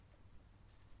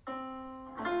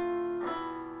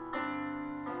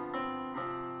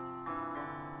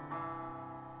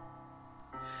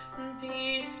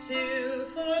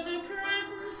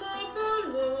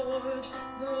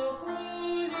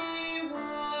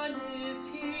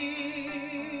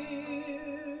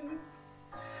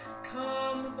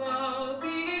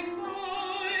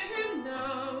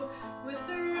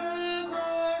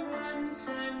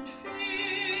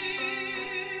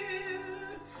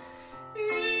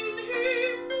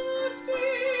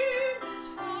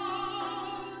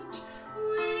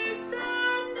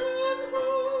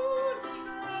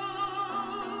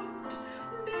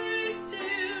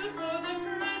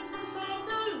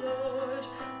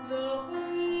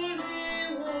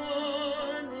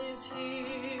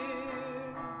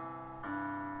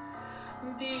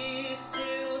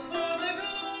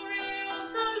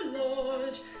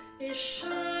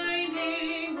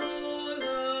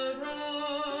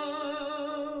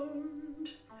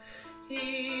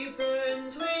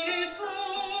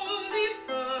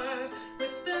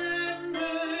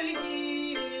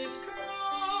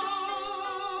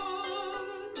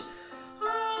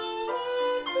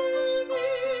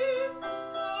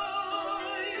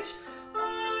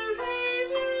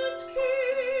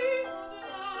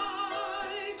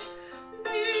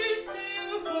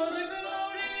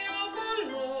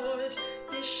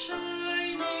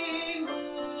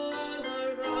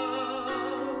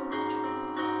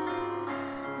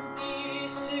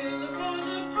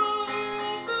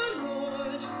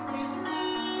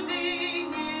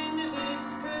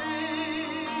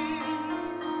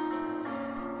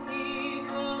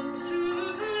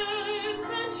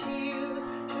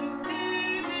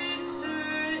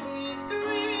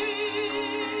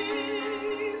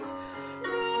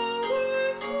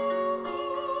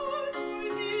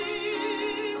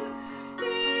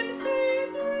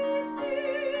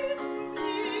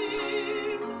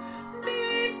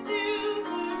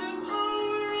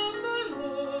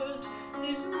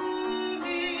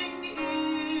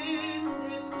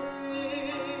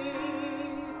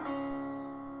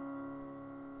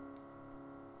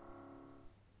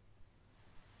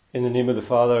In the name of the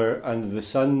Father, and of the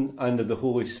Son, and of the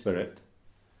Holy Spirit.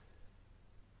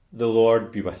 The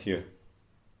Lord be with you.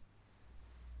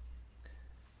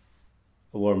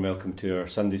 A warm welcome to our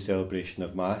Sunday celebration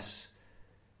of Mass.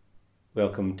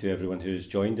 Welcome to everyone who has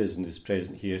joined us and is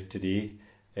present here today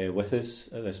with us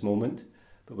at this moment,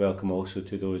 but welcome also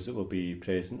to those that will be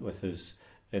present with us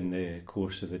in the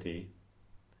course of the day.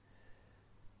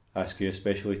 I ask you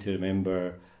especially to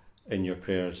remember in your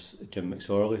prayers Jim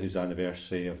McSorley, whose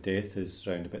anniversary of death is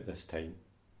round about this time.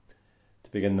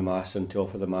 To begin the Mass and to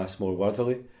offer the Mass more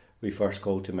worthily, we first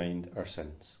call to mind our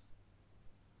sins.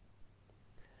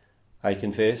 I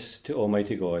confess to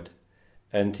Almighty God,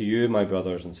 and to you, my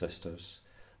brothers and sisters,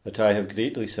 that I have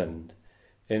greatly sinned,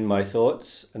 in my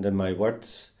thoughts and in my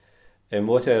words, in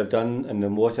what I have done and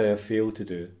in what I have failed to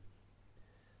do,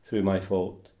 through my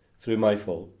fault, through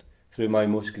my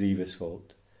most grievous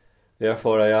fault.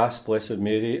 Therefore I ask Blessed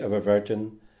Mary, ever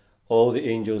Virgin, all the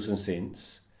angels and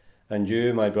saints, and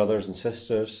you, my brothers and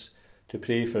sisters, to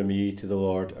pray for me to the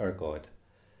Lord our God.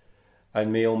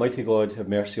 And may Almighty God have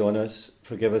mercy on us,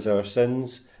 forgive us our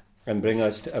sins, and bring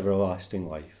us to everlasting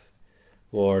life.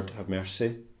 Lord, have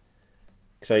mercy.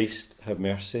 Christ, have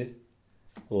mercy.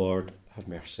 Lord, have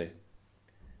mercy.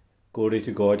 Glory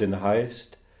to God in the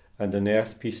highest, and on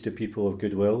earth peace to people of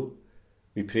good will.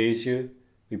 We praise you,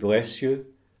 we bless you,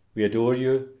 we adore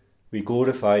you, we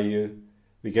glorify you,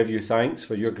 we give you thanks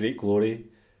for your great glory,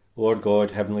 Lord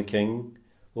God, Heavenly King,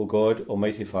 O God,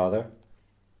 Almighty Father.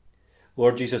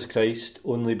 Lord Jesus Christ,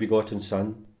 only begotten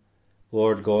Son,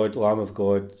 Lord God, Lamb of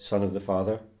God, Son of the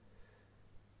Father.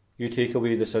 You take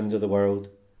away the sins of the world,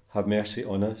 have mercy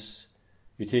on us.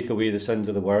 You take away the sins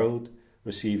of the world,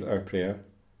 receive our prayer.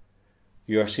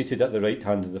 You are seated at the right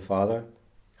hand of the Father,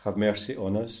 have mercy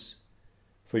on us.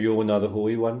 For you alone are the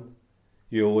Holy One,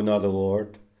 you alone are the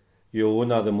Lord, you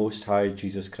alone are the Most High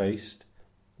Jesus Christ,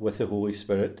 with the Holy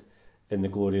Spirit, in the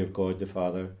glory of God the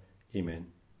Father. Amen.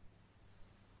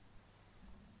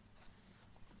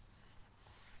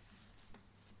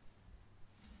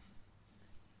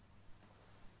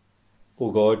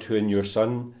 O God, who in your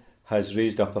Son has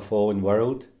raised up a fallen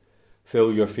world,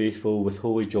 fill your faithful with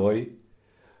holy joy,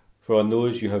 for on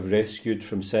those you have rescued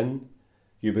from sin,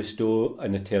 you bestow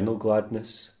an eternal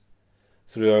gladness.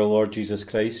 Through our Lord Jesus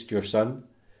Christ, your Son,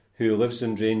 who lives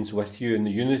and reigns with you in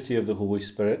the unity of the Holy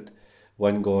Spirit,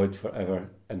 one God for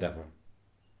ever and ever.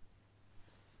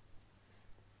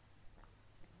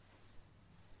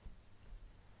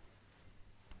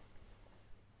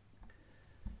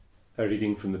 A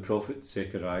reading from the prophet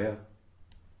Zechariah.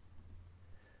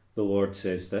 The Lord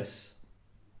says this: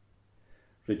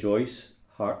 Rejoice,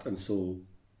 heart and soul,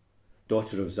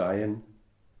 daughter of Zion.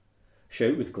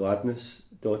 Shout with gladness,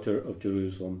 daughter of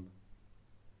Jerusalem.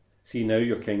 See now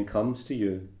your king comes to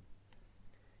you.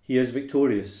 He is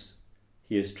victorious,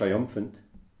 he is triumphant,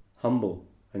 humble,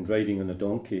 and riding on a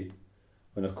donkey,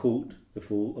 on a colt the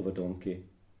foal of a donkey.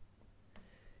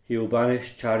 He will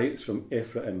banish chariots from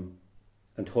Ephraim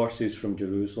and horses from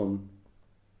Jerusalem.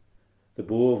 The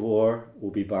bow of war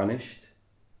will be banished,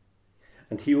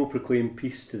 and he will proclaim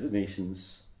peace to the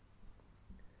nations.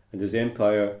 And his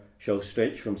empire shall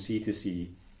stretch from sea to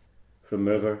sea, from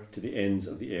river to the ends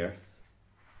of the earth.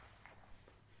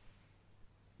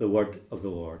 The word of the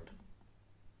Lord.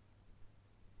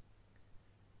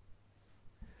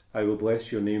 I will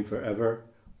bless your name forever,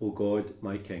 O God,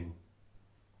 my King.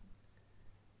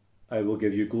 I will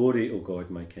give you glory, O God,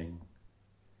 my King.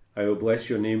 I will bless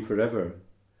your name forever.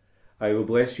 I will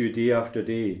bless you day after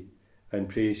day, and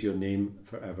praise your name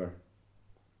forever.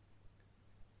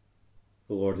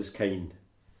 The Lord is kind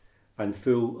and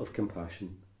full of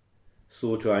compassion,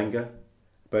 slow to anger,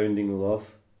 abounding in love.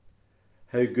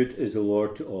 How good is the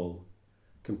Lord to all,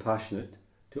 compassionate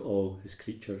to all his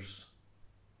creatures.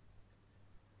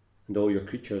 And all your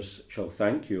creatures shall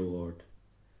thank you, O Lord,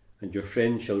 and your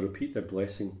friends shall repeat their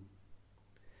blessing.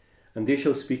 And they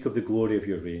shall speak of the glory of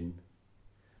your reign,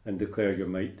 and declare your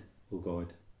might, O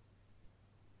God.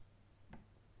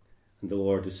 And the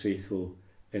Lord is faithful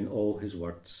in all his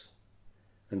words,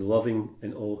 and loving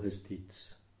in all his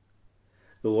deeds.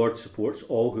 The Lord supports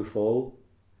all who fall,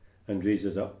 and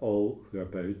raises up all who are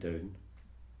bowed down.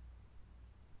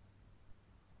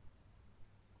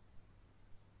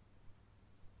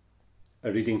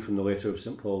 A reading from the letter of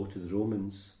St. Paul to the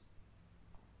Romans.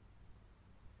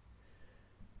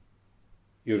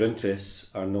 Your interests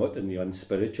are not in the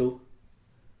unspiritual,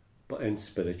 but in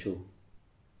spiritual,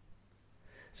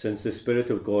 since the Spirit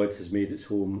of God has made its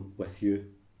home with you.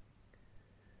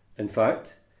 In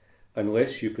fact,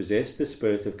 unless you possess the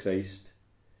Spirit of Christ,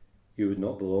 you would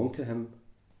not belong to him.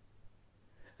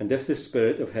 And if the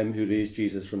Spirit of him who raised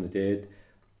Jesus from the dead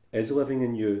is living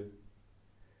in you,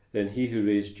 then he who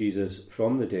raised Jesus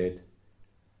from the dead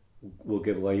will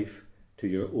give life to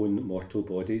your own mortal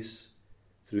bodies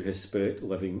through his Spirit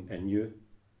living in you.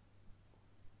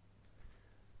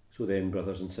 So then,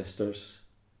 brothers and sisters,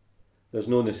 there's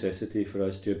no necessity for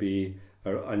us to obey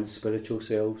our unspiritual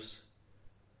selves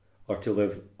or to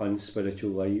live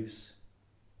unspiritual lives.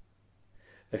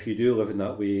 If you do live in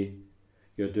that way,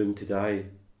 you're doomed to die.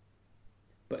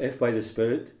 But if by the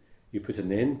Spirit you put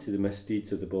an end to the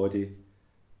misdeeds of the body,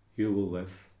 you will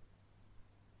live.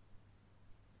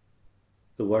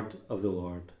 The word of the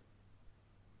Lord.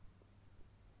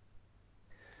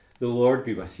 The Lord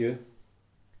be with you.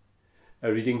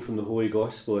 A reading from the Holy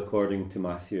Gospel according to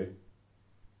Matthew.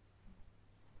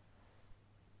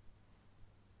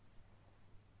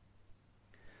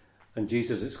 And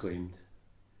Jesus exclaimed,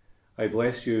 I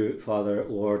bless you, Father,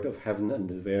 Lord of heaven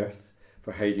and of earth,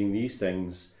 for hiding these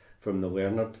things from the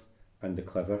learned and the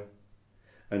clever,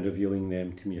 and revealing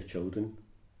them to mere children.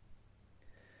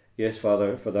 Yes,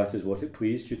 Father, for that is what it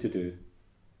pleased you to do.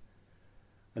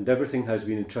 And everything has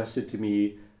been entrusted to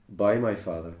me by my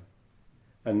Father,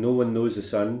 and no one knows the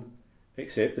Son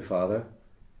except the Father,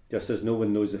 just as no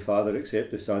one knows the Father except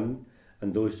the Son,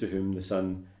 and those to whom the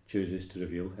Son chooses to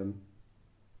reveal him.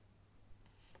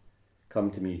 Come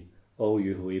to me, all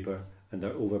you who labour and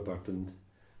are overburdened,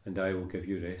 and I will give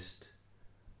you rest.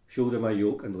 Shoulder my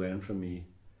yoke and learn from me,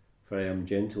 for I am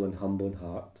gentle and humble in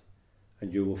heart,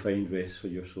 and you will find rest for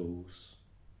your souls.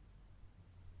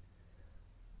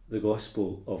 The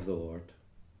Gospel of the Lord.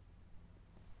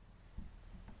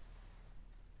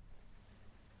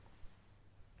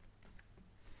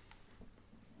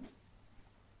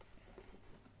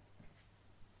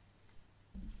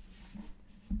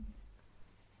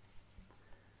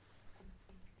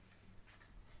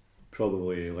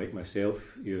 Probably, like myself,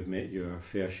 you have met your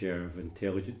fair share of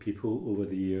intelligent people over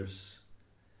the years.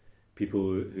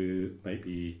 People who might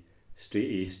be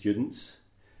straight A students,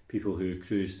 people who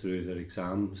cruise through their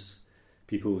exams,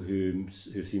 people who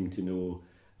seem to know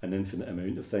an infinite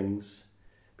amount of things,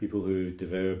 people who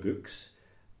devour books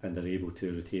and are able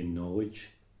to retain knowledge.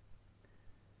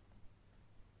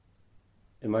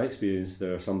 In my experience,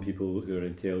 there are some people who are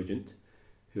intelligent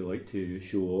who like to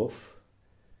show off,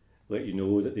 let you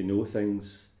know that they know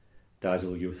things,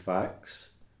 dazzle you with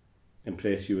facts,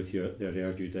 impress you with their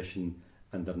erudition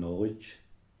and their knowledge.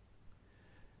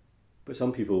 But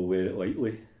some people wear it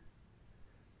lightly.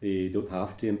 They don't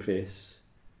have to impress.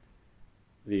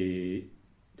 They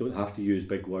don't have to use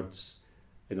big words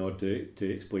in order to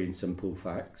explain simple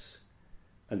facts.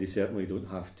 And they certainly don't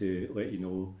have to let you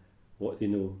know what they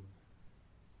know,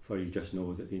 for you just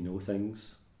know that they know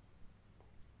things.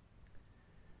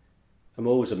 I'm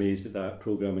always amazed at that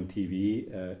programme on TV,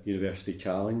 University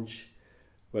Challenge,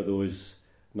 where those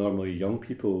normally young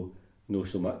people know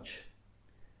so much.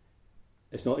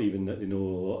 It's not even that they know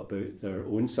a lot about their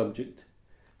own subject,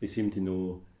 they seem to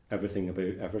know everything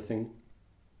about everything.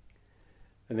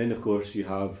 And then of course you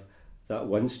have that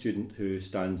one student who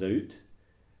stands out,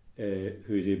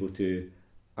 who is able to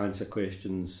answer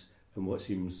questions in what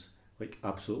seems like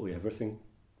absolutely everything.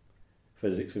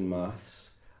 Physics and maths,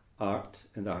 art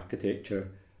and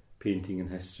architecture, painting and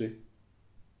history.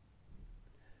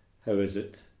 How is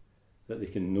it that they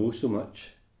can know so much,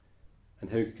 and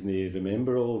how can they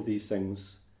remember all of these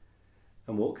things,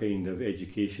 and what kind of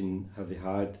education have they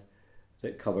had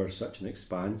that covers such an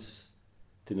expanse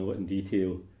to know it in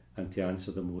detail and to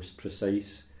answer the most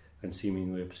precise and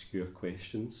seemingly obscure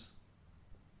questions?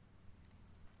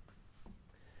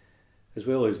 As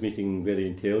well as meeting very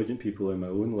intelligent people in my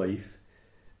own life,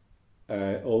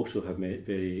 I also have met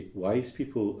very wise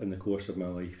people in the course of my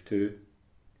life too.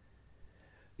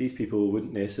 These people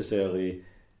wouldn't necessarily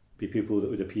be people that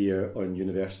would appear on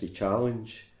University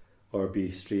Challenge or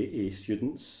be straight A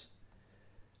students,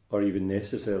 or even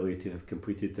necessarily to have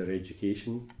completed their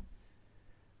education,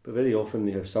 but very often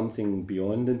they have something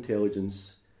beyond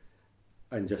intelligence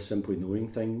and just simply knowing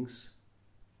things.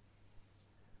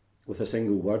 With a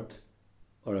single word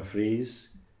or a phrase,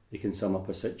 they can sum up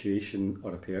a situation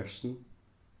or a person.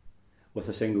 With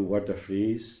a single word or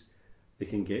phrase, they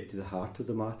can get to the heart of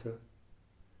the matter.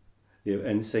 They have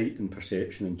insight and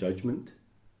perception and judgment,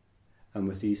 and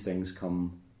with these things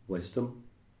come wisdom.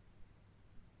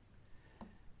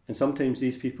 And sometimes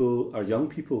these people are young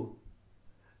people.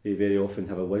 They very often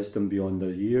have a wisdom beyond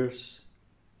their years.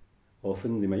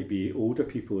 Often they might be older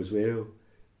people as well,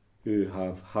 who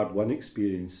have hard-won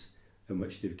experience in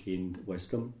which they've gained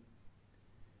wisdom.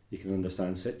 You can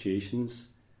understand situations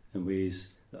in ways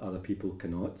that other people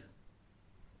cannot.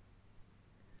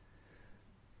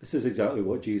 This is exactly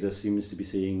what Jesus seems to be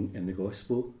saying in the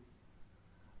Gospel.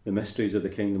 The mysteries of the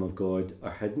kingdom of God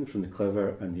are hidden from the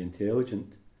clever and the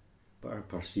intelligent, but are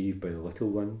perceived by the little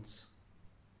ones.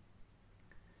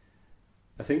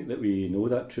 I think that we know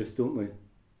that truth, don't we?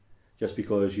 Just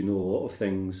because you know a lot of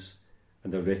things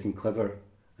and are reckoned clever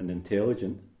and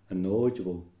intelligent and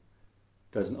knowledgeable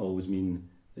doesn't always mean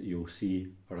that you'll see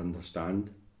or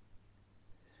understand.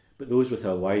 But those with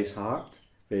a wise heart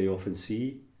very often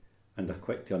see and are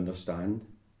quick to understand.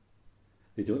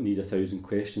 They don't need 1,000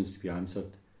 questions to be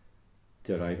answered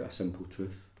to arrive at a simple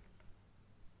truth.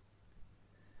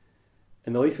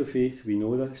 In the life of faith, we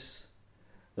know this,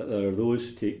 that there are those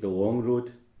who take the long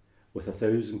road with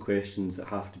 1,000 questions that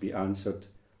have to be answered,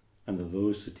 and there are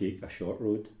those who take a short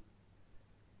road.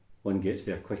 One gets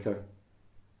there quicker,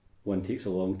 one takes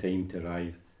a long time to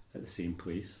arrive at the same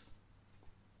place.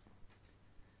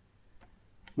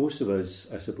 Most of us,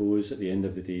 I suppose, at the end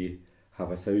of the day, have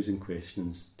 1,000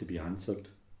 questions to be answered.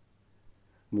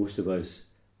 Most of us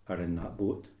are in that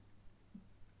boat.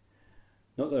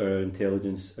 Not that our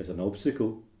intelligence is an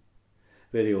obstacle.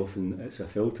 Very often it's a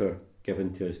filter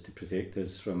given to us to protect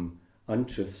us from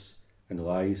untruths and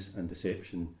lies and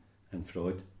deception and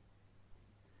fraud.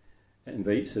 It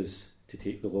invites us to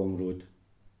take the long road,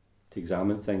 to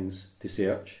examine things, to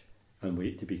search and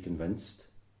wait to be convinced.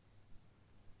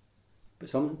 But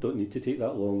some don't need to take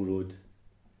that long road,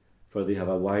 for they have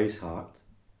a wise heart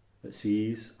that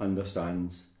sees,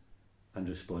 understands and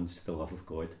responds to the love of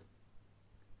God.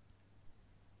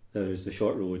 There is the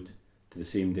short road to the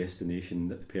same destination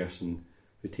that the person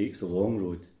who takes the long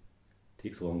road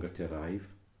takes longer to arrive.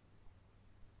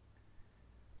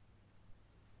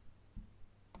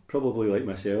 Probably like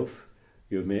myself,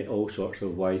 you have met all sorts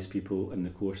of wise people in the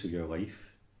course of your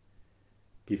life.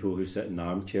 People who sit in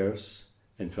armchairs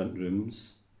in front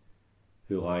rooms,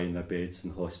 who lie in their beds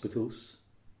in hospitals.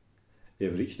 They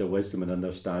have reached a wisdom and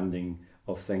understanding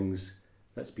of things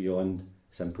that's beyond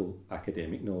simple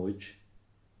academic knowledge.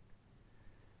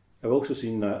 I've also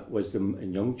seen that wisdom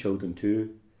in young children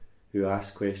too, who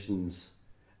ask questions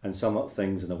and sum up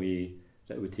things in a way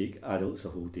that would take adults a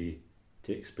whole day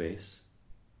to express.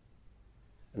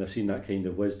 And I've seen that kind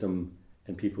of wisdom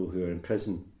in people who are in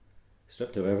prison,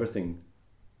 stripped of everything,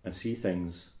 and see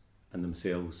things and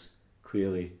themselves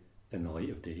clearly in the light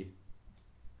of day.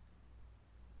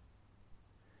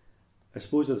 I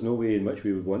suppose there's no way in which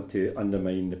we would want to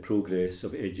undermine the progress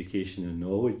of education and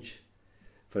knowledge,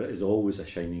 for it is always a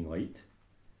shining light.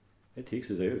 It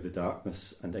takes us out of the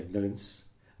darkness and ignorance,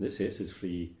 and it sets us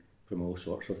free from all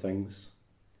sorts of things.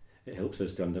 It helps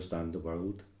us to understand the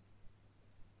world.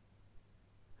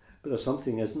 But there's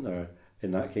something, isn't there,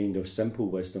 in that kind of simple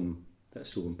wisdom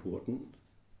that's so important.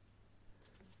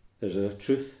 There's a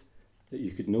truth that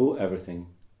you could know everything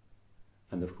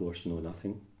and of course know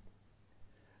nothing.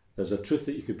 There's a truth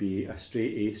that you could be a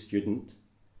straight A student,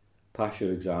 pass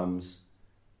your exams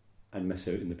and miss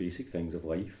out on the basic things of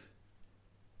life.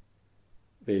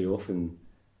 Very often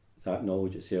that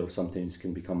knowledge itself sometimes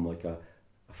can become like a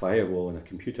firewall in a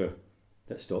computer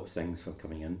that stops things from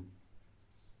coming in.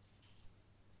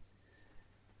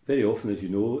 Very often, as you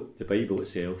know, the Bible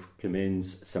itself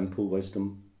commends simple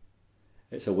wisdom.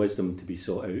 It's a wisdom to be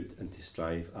sought out and to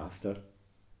strive after.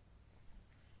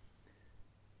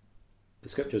 The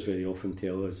scriptures very often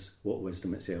tell us what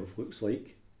wisdom itself looks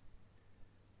like.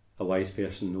 A wise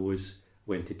person knows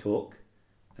when to talk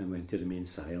and when to remain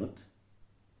silent.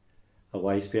 A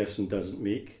wise person doesn't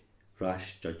make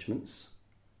rash judgments.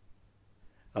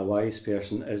 A wise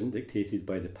person isn't dictated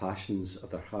by the passions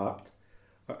of their heart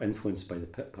or influenced by the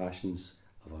passions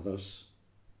of others.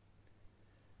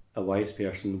 A wise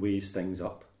person weighs things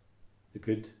up, the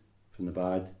good from the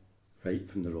bad, right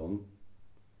from the wrong.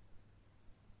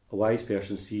 A wise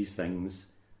person sees things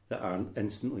that aren't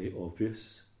instantly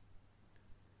obvious.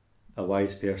 A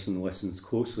wise person listens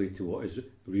closely to what is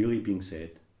really being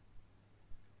said.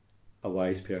 A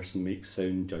wise person makes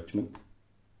sound judgment.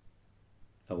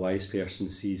 A wise person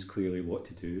sees clearly what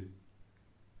to do.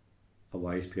 A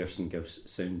wise person gives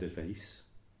sound advice.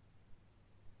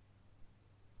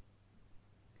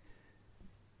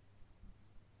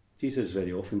 Jesus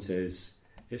very often says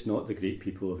it's not the great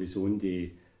people of his own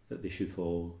day that they should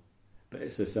follow, but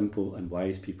it's the simple and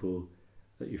wise people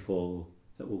that you follow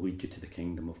that will lead you to the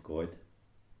kingdom of God.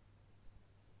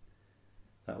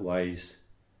 That wise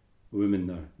woman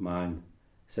or man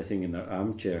sitting in their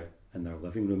armchair in their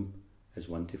living room is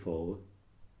one to follow.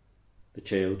 The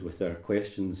child with their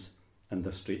questions and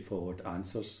their straightforward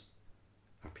answers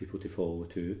are people to follow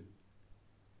too.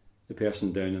 The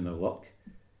person down in their luck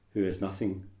who has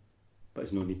nothing but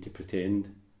has no need to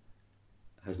pretend,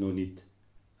 has no need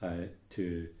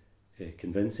to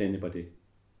convince anybody,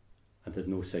 and has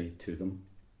no side to them,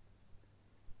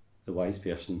 the wise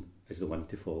person is the one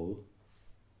to follow.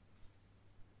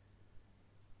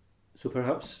 So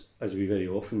perhaps, as we very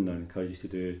often are encouraged to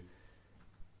do,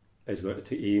 is we're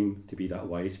to aim to be that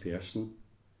wise person,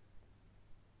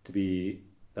 to be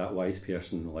that wise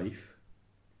person in life.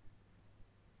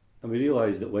 And we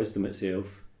realise that wisdom itself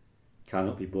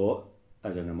cannot be bought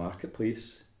as in a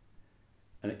marketplace,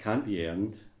 and it can't be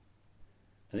earned,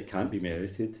 and it can't be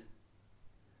merited,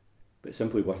 but it's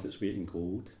simply worth its weight in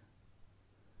gold.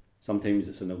 Sometimes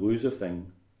it's an elusive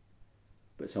thing,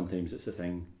 but sometimes it's a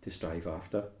thing to strive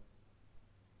after.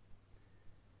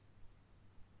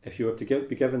 If you were to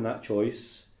be given that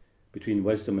choice between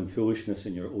wisdom and foolishness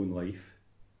in your own life,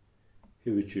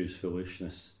 who would choose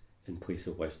foolishness in place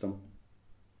of wisdom?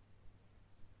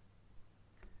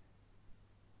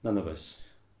 None of us.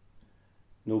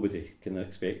 Nobody can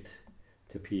expect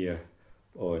to appear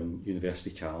on University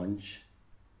Challenge.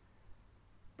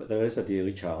 But there is a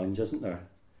daily challenge, isn't there,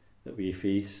 that we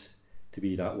face to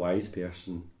be that wise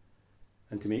person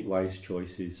and to make wise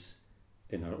choices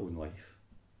in our own life.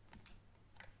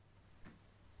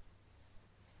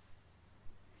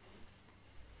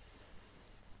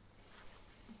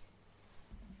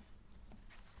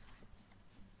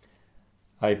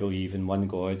 I believe in one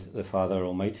God, the Father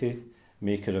Almighty,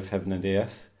 maker of heaven and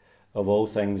earth, of all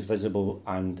things visible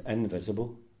and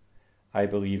invisible. I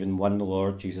believe in one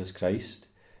Lord Jesus Christ,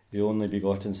 the only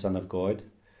begotten Son of God,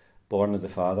 born of the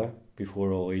Father,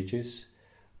 before all ages,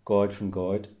 God from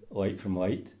God, light from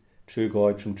light, true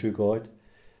God from true God,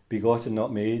 begotten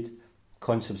not made,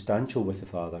 consubstantial with the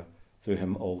Father, through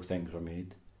him all things were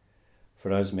made.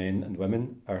 For us men and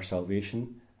women, our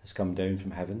salvation has come down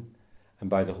from heaven, and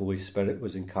by the Holy Spirit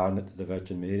was incarnate to the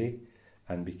Virgin Mary,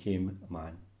 and became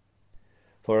man.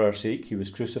 For our sake he was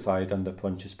crucified under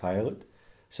Pontius Pilate,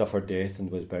 suffered death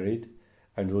and was buried,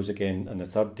 and rose again on the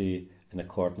third day in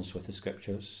accordance with the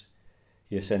Scriptures.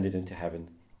 He ascended into heaven,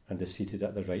 and is seated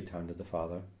at the right hand of the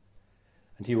Father.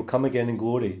 And he will come again in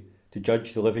glory, to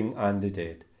judge the living and the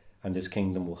dead, and his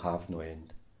kingdom will have no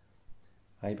end.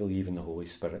 I believe in the Holy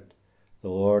Spirit, the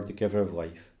Lord, the giver of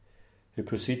life, who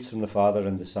proceeds from the Father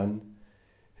and the Son,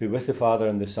 who with the Father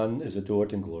and the Son is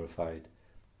adored and glorified,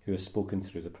 who has spoken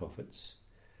through the prophets.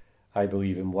 I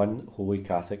believe in one holy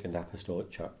Catholic and Apostolic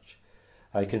Church.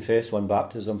 I confess one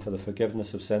baptism for the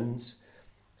forgiveness of sins,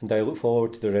 and I look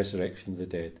forward to the resurrection of the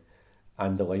dead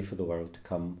and the life of the world to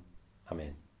come.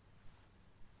 Amen.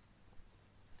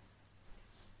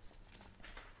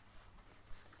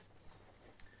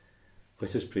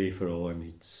 Let us pray for all our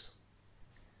needs.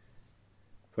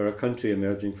 For our country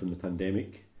emerging from the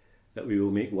pandemic, that we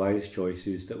will make wise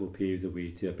choices that will pave the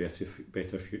way to a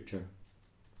better future.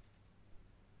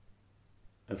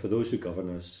 And for those who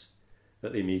govern us,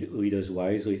 that they may lead us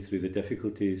wisely through the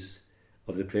difficulties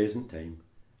of the present time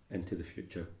into the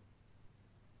future.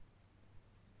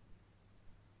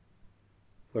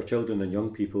 For children and young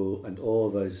people and all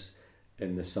of us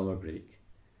in the summer break,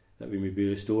 that we may be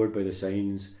restored by the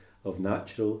signs of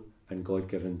natural and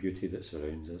God-given beauty that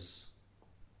surrounds us.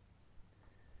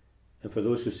 And for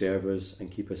those who serve us and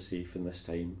keep us safe in this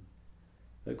time,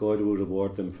 that God will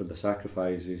reward them for the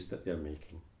sacrifices that they are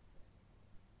making.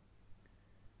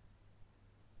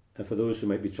 And for those who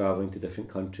might be travelling to different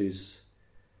countries,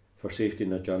 for safety in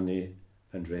their journey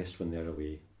and rest when they are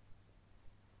away.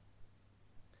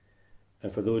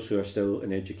 And for those who are still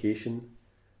in education,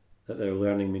 that their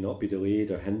learning may not be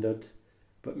delayed or hindered,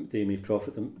 but they may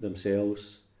profit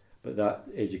themselves, but that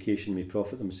education may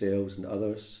profit themselves and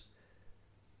others,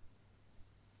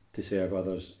 to serve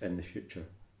others in the future.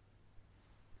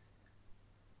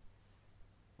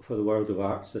 For the world of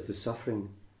arts that is suffering,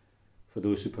 for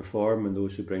those who perform and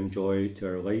those who bring joy to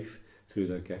our life through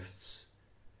their gifts,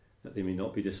 that they may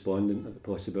not be despondent at the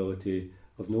possibility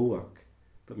of no work,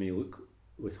 but may look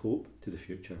with hope to the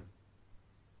future.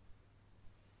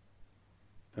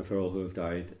 And for all who have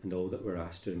died and all that we're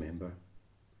asked to remember,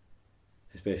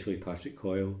 especially Patrick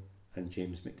Coyle and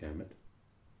James McDermott.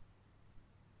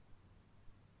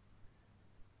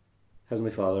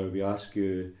 Heavenly Father, we ask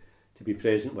you to be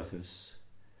present with us,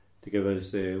 to give us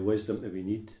the wisdom that we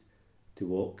need to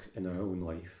walk in our own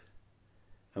life.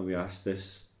 And we ask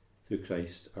this through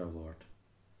Christ our Lord.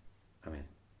 Amen.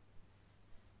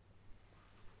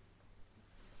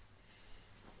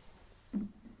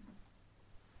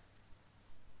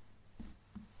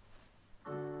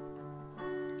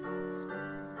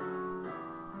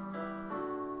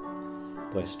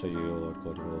 Blessed are you, O Lord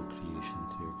God of all creation.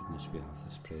 To your goodness we have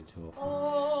this bread to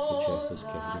offer, which earth is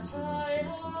given in human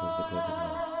and comfort the bread of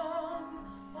life.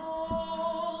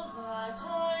 All that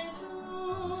I do,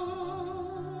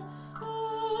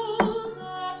 all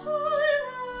that I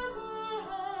never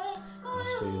have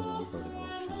pray, O Lord God of all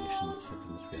creation,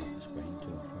 that heavens we have this wine to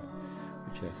offer,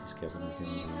 which earth has given, we can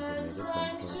remember never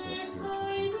come to our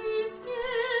Sanctify these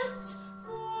gifts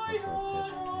for your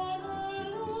honor,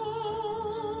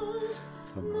 Lord,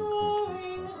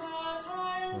 knowing that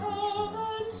I love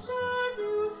and serve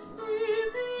you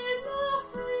is enough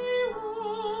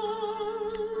reward.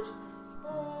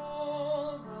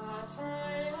 All that I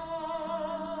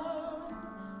am,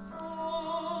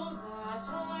 all that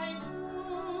I do,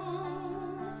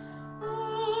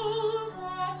 all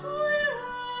that I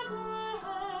ever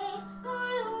have, I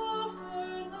offer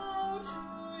now to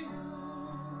you.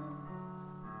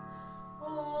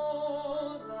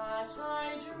 All that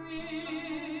I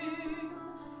dream,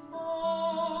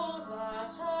 all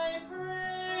that I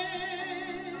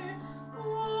pray,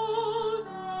 all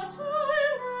that I'll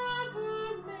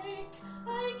ever make, I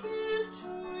give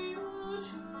to you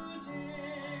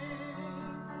today.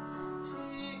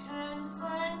 Take and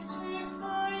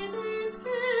sanctify these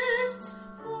gifts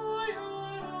for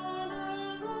your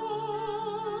honor,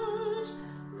 Lord,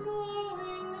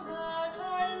 knowing that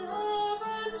I love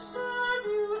and serve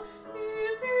you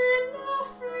is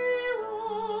enough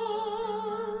reward.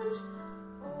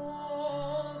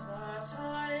 All that I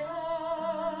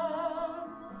am,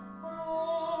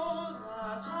 all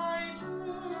that I do,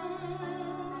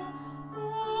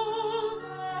 all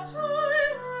that I'll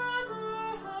ever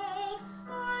have,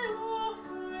 I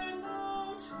offer now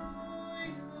to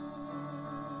you.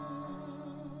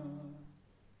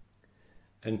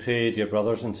 And pray, dear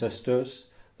brothers and sisters,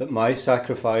 that my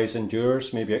sacrifice and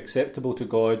yours may be acceptable to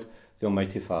God, the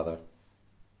Almighty Father.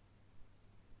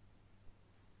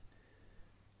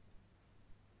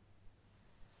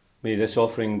 May this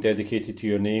offering dedicated to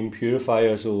your name purify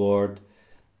us, O Lord,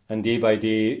 and day by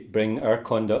day bring our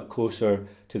conduct closer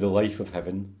to the life of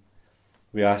heaven.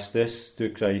 We ask this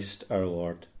through Christ our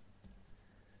Lord.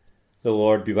 The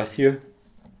Lord be with you.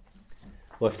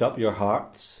 Lift up your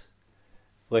hearts.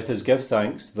 Let us give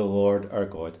thanks to the Lord our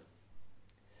God.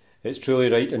 It's truly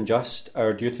right and just,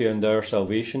 our duty and our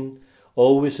salvation,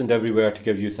 always and everywhere to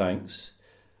give you thanks.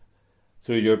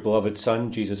 Through your beloved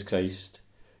Son, Jesus Christ,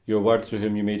 your Word through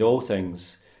whom you made all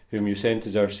things, whom you sent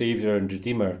as our Saviour and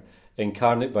Redeemer,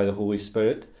 incarnate by the Holy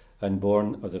Spirit and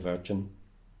born of the Virgin.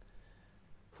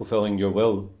 Fulfilling your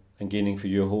will and gaining for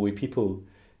you a holy people,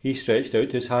 he stretched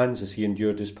out his hands as he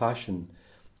endured his passion,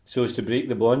 so as to break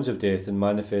the bonds of death and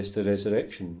manifest the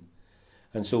resurrection.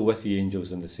 And so with the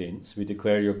angels and the saints we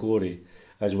declare your glory,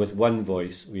 as with one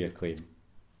voice we acclaim.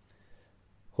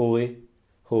 Holy,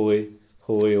 holy,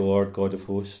 holy, O Lord God of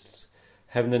hosts,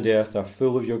 heaven and earth are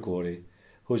full of your glory.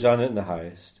 Hosanna in the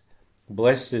highest.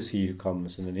 Blessed is he who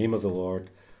comes in the name of the Lord.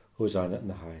 Hosanna in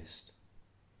the highest.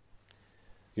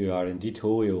 You are indeed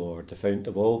holy, O Lord, the fount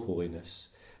of all holiness.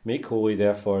 Make holy,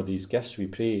 therefore, these gifts, we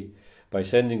pray, by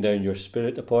sending down your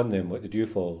Spirit upon them like the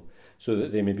dewfall, so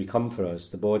that they may become for us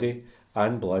the body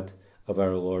and blood of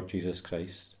our Lord Jesus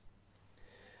Christ.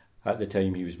 At the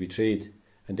time he was betrayed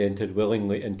and entered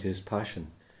willingly into his passion,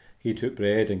 he took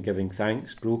bread and giving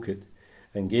thanks broke it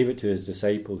and gave it to his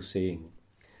disciples, saying,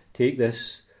 Take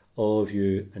this, all of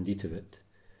you, and eat of it,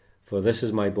 for this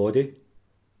is my body,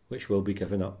 which will be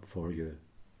given up for you.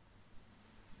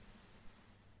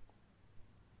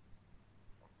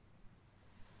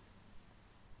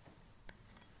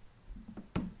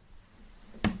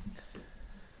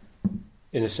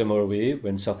 In a similar way,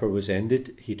 when supper was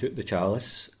ended, he took the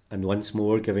chalice, and once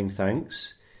more giving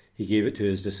thanks, he gave it to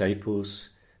his disciples,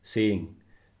 saying,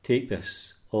 Take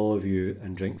this, all of you,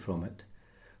 and drink from it,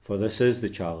 for this is the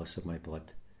chalice of my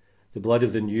blood, the blood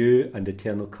of the new and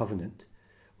eternal covenant,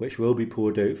 which will be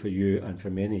poured out for you and for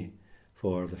many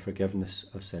for the forgiveness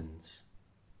of sins.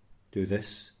 Do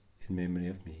this in memory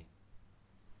of me.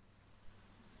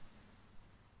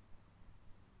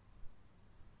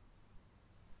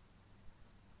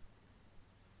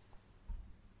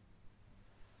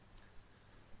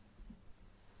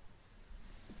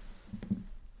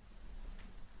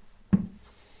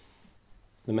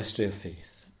 The mystery of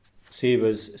faith. Save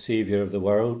us, Saviour of the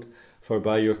world, for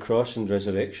by your cross and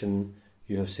resurrection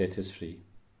you have set us free.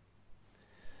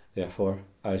 Therefore,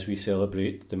 as we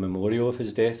celebrate the memorial of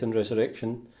his death and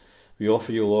resurrection, we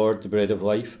offer you, Lord, the bread of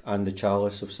life and the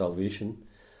chalice of salvation,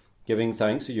 giving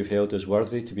thanks that you've held us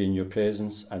worthy to be in your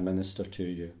presence and minister to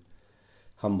you.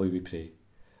 Humbly we pray,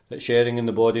 that sharing in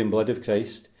the body and blood of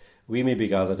Christ, we may be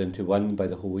gathered into one by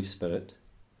the Holy Spirit.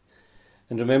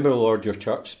 And remember, Lord, your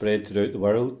church spread throughout the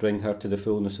world. Bring her to the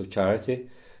fullness of charity,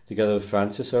 together with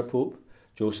Francis our Pope,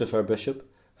 Joseph our Bishop,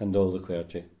 and all the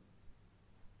clergy.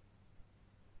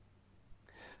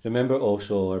 Remember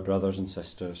also all our brothers and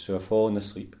sisters who have fallen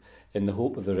asleep in the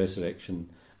hope of the resurrection,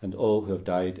 and all who have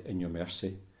died in your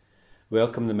mercy.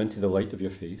 Welcome them into the light of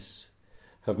your face.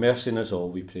 Have mercy on us all,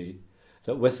 we pray,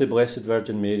 that with the Blessed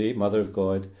Virgin Mary, Mother of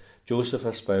God, Joseph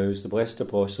her spouse, the blessed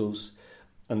apostles,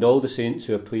 and all the saints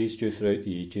who have pleased you throughout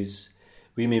the ages,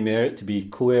 we may merit to be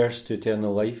co-heirs to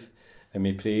eternal life, and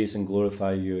may praise and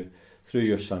glorify you through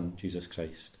your Son, Jesus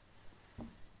Christ.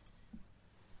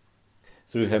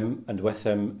 Through him, and with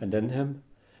him, and in him,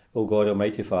 O God,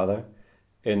 Almighty Father,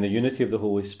 in the unity of the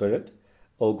Holy Spirit,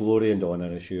 all glory and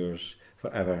honour is yours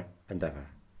for ever and ever.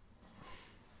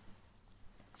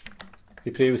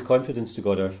 We pray with confidence to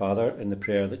God our Father in the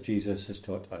prayer that Jesus has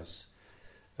taught us.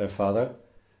 Our Father,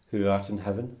 who art in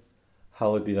heaven,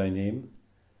 hallowed be thy name.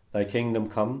 Thy kingdom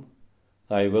come,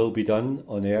 thy will be done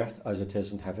on earth as it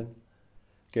is in heaven.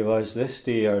 Give us this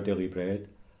day our daily bread,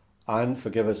 and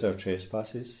forgive us our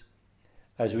trespasses,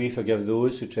 as we forgive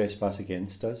those who trespass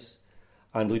against us.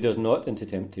 And lead us not into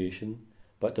temptation,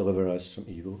 but deliver us from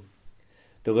evil.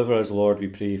 Deliver us, Lord, we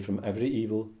pray, from every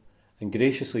evil, and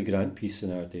graciously grant peace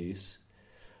in our days,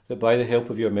 that by the help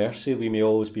of your mercy we may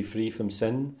always be free from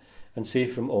sin and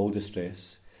safe from all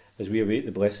distress, as we await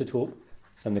the blessed hope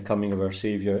and the coming of our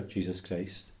Saviour, Jesus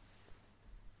Christ.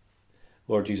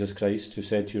 Lord Jesus Christ, who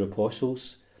said to your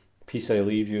apostles, "Peace I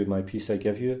leave you, my peace I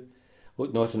give you,"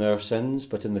 look not on our sins,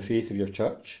 but in the faith of your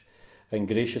Church, and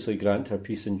graciously grant her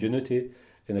peace and unity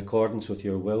in accordance with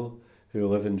your will, who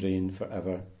live and reign for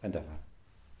ever and ever.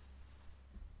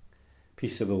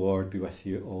 Peace of the Lord be with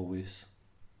you always.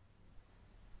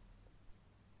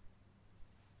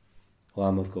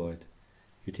 Lamb of God,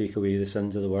 you take away the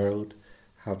sins of the world,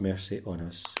 have mercy on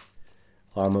us.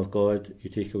 Lamb of God, you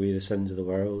take away the sins of the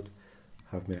world,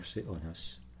 have mercy on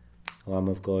us. Lamb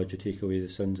of God, you take away the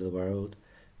sins of the world,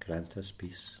 grant us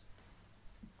peace.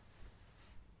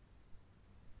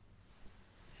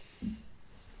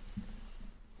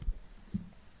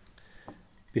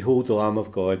 Behold the Lamb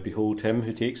of God, behold him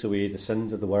who takes away the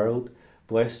sins of the world.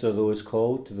 Blessed are those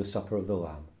called to the supper of the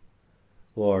Lamb.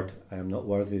 Lord, I am not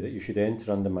worthy that you should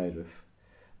enter under my roof,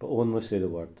 but only say the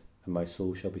word, and my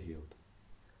soul shall be healed.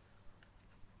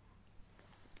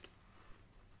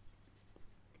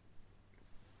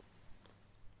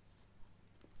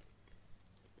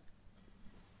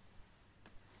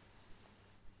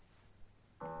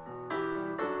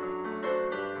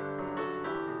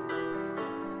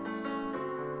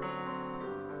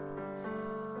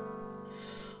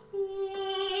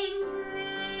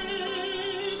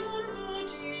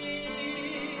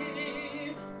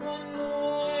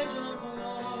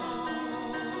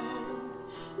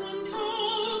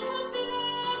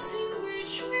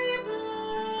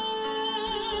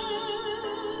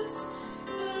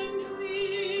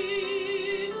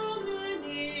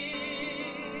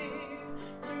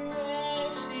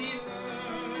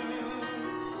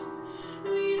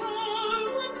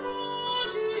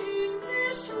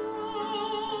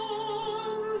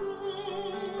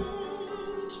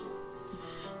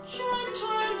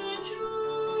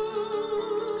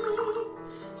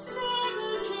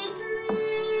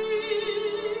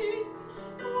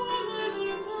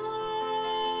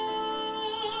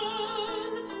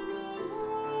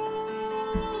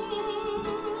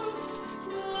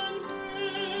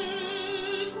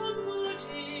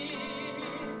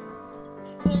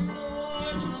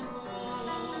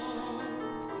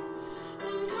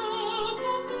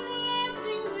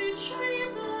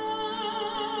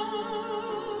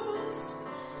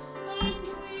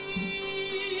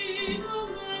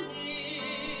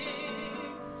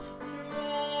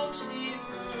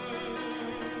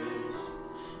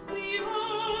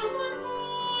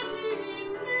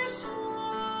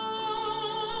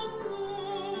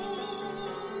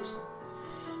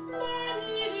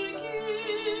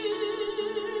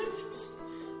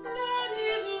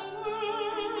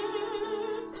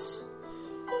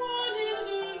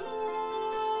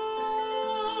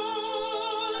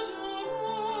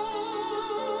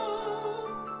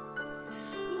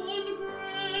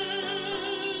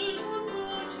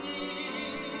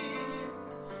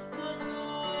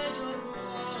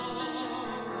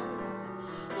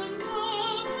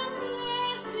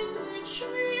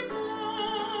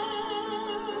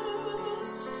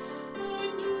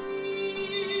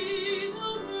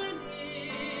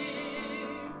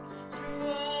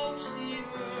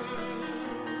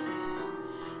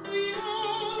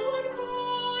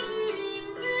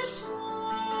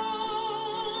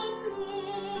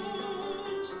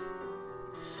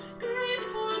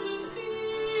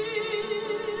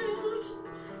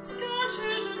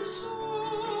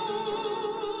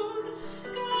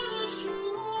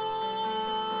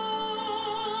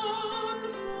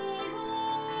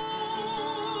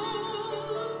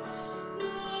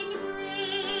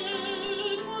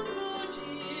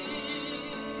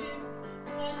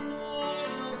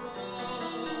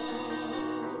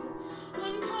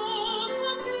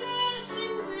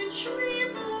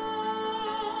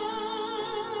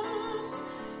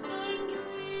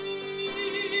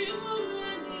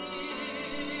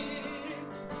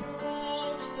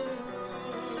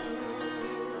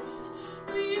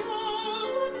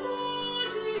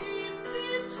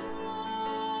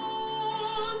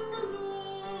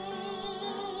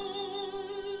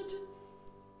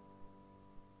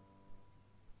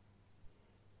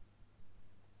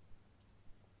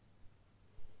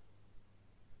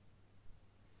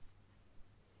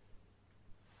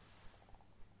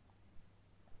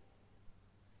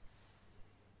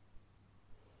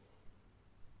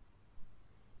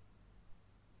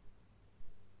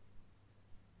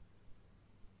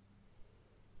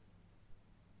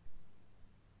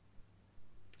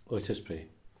 Let us pray.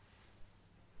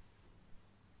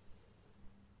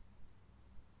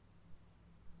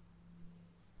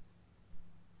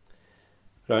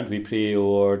 Grant, we pray, O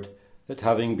Lord, that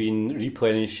having been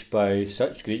replenished by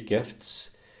such great gifts,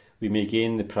 we may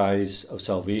gain the prize of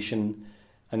salvation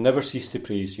and never cease to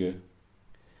praise you.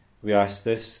 We ask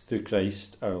this through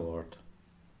Christ our Lord.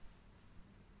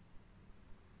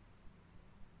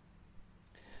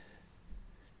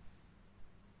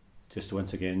 Just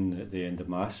once again, at the end of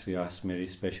Mass, we ask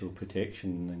Mary's special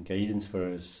protection and guidance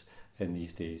for us in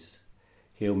these days.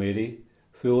 Hail Mary,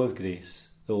 full of grace,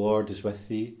 the Lord is with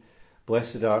thee.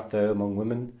 Blessed art thou among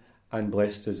women, and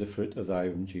blessed is the fruit of thy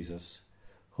womb, Jesus.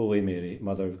 Holy Mary,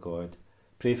 Mother of God,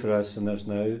 pray for us sinners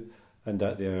now and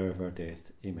at the hour of our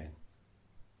death. Amen.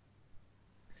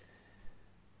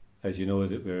 As you know,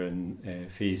 that we're in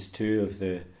phase 2 of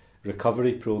the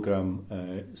recovery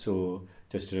programme, so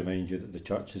just to remind you that the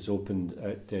church is opened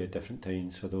at different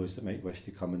times for those that might wish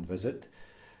to come and visit.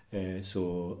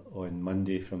 So on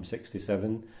Monday from 6 to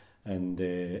 7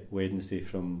 and Wednesday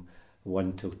from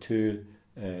 1 till 2,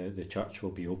 the church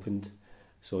will be opened.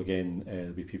 So again,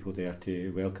 there'll be people there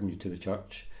to welcome you to the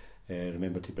church.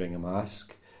 Remember to bring a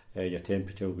mask. Your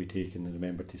temperature will be taken, and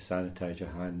remember to sanitise your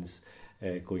hands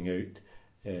going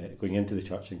into the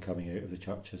church and coming out of the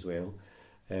church as well.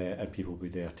 And people will be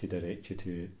there to direct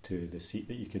you to the seat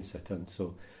that you can sit in.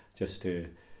 So just to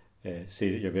say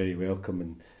that you're very welcome,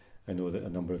 and I know that a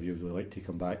number of you would like to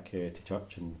come back to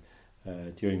church, and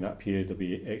during that period there'll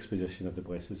be exposition of the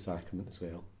Blessed Sacrament as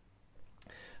well.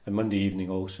 And Monday evening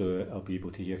also I'll be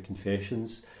able to hear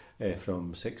confessions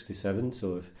from 6 to 7,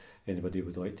 so if anybody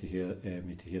would like to hear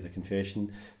me to hear the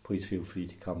confession, please feel free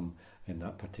to come in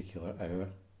that particular hour.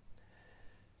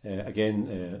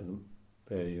 Again,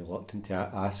 very reluctant to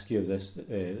ask you of this,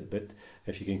 but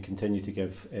if you can continue to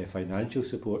give financial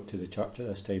support to the church at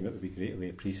this time, it would be greatly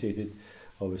appreciated.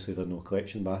 Obviously there are no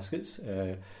collection baskets,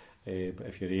 but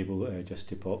if you're able just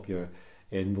to pop your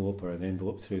envelope or an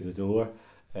envelope through the door,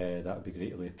 that would be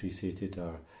greatly appreciated,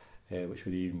 or which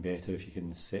would be even better if you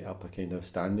can set up a kind of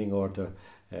standing order,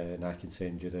 and I can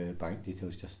send you the bank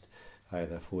details. Just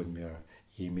either phone me or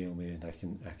email me, and I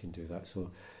can do that.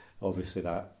 So obviously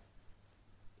that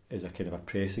is a kind of a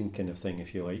pressing kind of thing,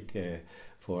 if you like,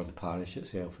 for the parish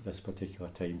itself at this particular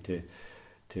time to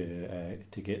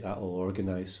get that all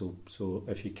organised. So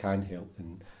if you can help,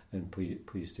 then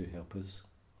please do help us.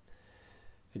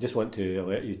 I just want to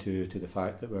alert you to the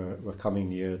fact that we're coming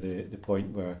near the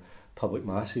point where public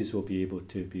masses will be able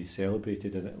to be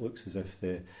celebrated, and it looks as if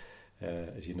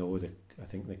as you know, I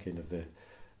think the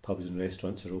pubs and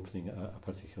restaurants are opening at a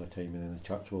particular time, and then the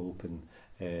church will open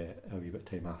a wee bit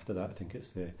time after that. I think it's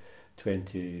the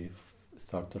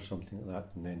 23rd or something like that,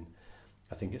 and then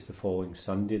I think it's the following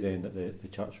Sunday then that the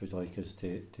church would like us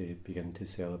to begin to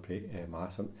celebrate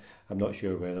Mass. I'm not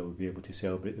sure whether we'll be able to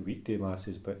celebrate the weekday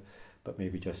Masses, but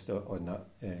maybe just on that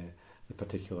the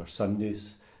particular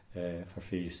Sundays for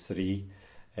phase 3.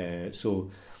 So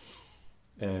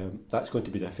that's going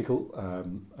to be difficult,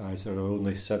 as there are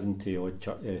only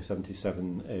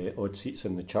 77 odd seats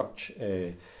in the church.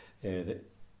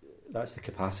 That's the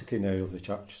capacity now of the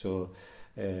church. So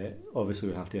obviously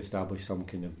we have to establish some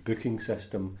kind of booking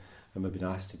system, and we've been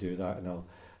asked to do that, and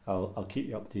I'll keep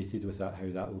you updated with that, how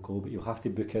that will go. But you'll have to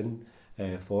book in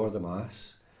for the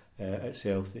Mass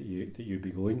itself that you'll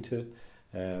be going to,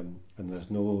 and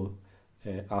there's no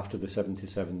after the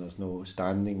 77 there's no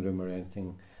standing room or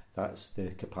anything. That's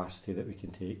the capacity that we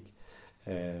can take.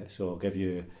 So I'll give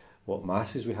you what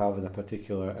Masses we have on a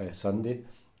particular Sunday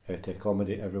to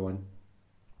accommodate everyone.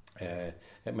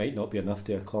 It might not be enough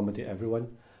to accommodate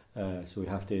everyone, so we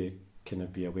have to kind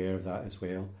of be aware of that as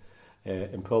well.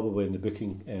 And probably in the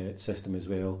booking system as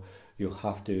well, you'll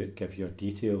have to give your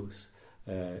details.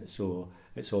 So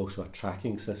it's also a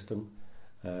tracking system.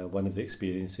 One of the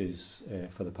experiences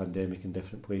for the pandemic in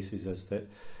different places is that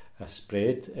a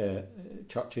spread,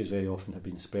 churches very often have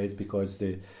been spread because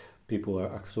the people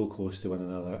are so close to one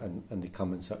another, and they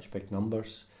come in such big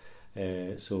numbers.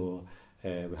 So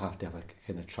we have to have a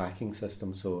kind of tracking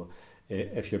system. So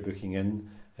if you're booking in,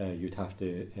 you'd have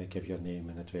to give your name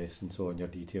and address and so on, your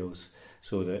details,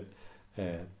 so that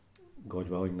God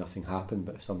willing nothing happened,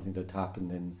 but if something did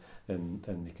happen,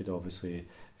 then they could obviously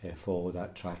follow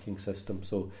that tracking system.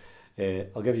 So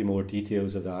I'll give you more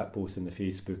details of that both in the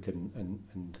Facebook and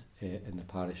in the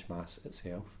parish Mass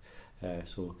itself.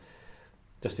 So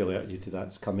just to alert you to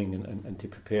that's coming, and to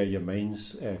prepare your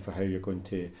minds for how you're going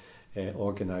to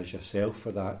organise yourself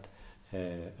for that,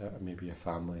 maybe your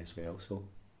family as well. So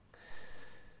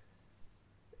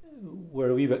we're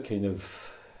a wee bit kind of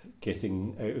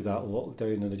getting out of that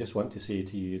lockdown, and I just want to say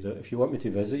to you that if you want me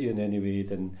to visit you in any way,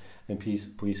 then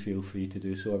please feel free to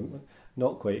do so. I'm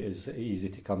not quite as easy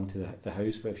to come to the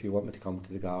house, but if you want me to come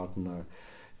to the garden, or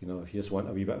if you just want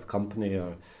a wee bit of company,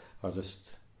 or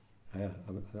just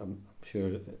I'm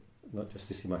sure not just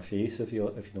to see my face, if you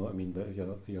know what I mean, but if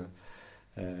you're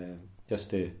just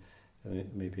to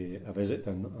maybe a visit,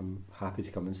 then I'm happy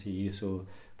to come and see you. So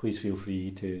please feel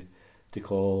free to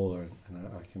call, and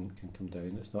I can come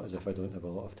down. It's not as if I don't have a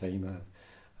lot of time.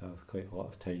 I have quite a lot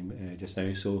of time just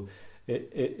now. So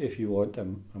if you want,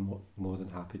 I'm more than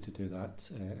happy to do that,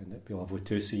 and it'd be lovely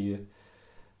to see you.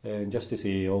 And just to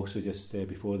say also, just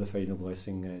before the final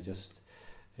blessing,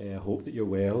 I hope that you're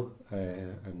well,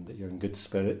 and that you're in good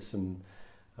spirits, and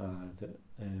that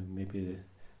maybe the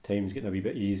time's getting a wee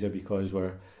bit easier, because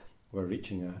we're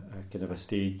reaching a kind of a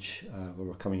stage where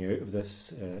we're coming out of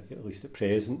this, at least at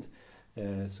present.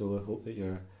 So I hope that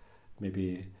you're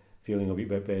maybe feeling a wee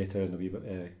bit better and a wee bit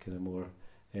kind of more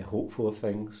hopeful of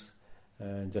things.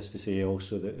 And just to say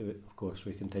also that, of course,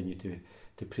 we continue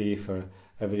to pray for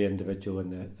every individual in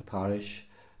the parish,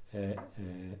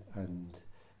 and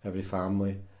every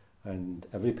family, and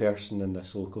every person in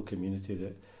this local community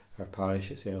that our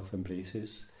parish itself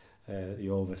embraces.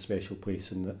 You all have a special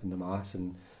place in the Mass,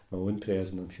 and my own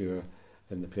prayers, and I'm sure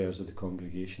in the prayers of the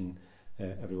congregation,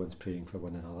 everyone's praying for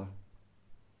one another.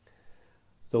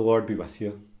 The Lord be with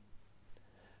you,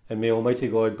 and may Almighty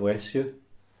God bless you,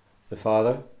 the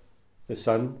Father, the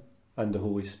Son, and the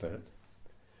Holy Spirit.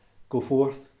 Go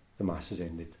forth, the Mass is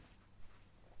ended.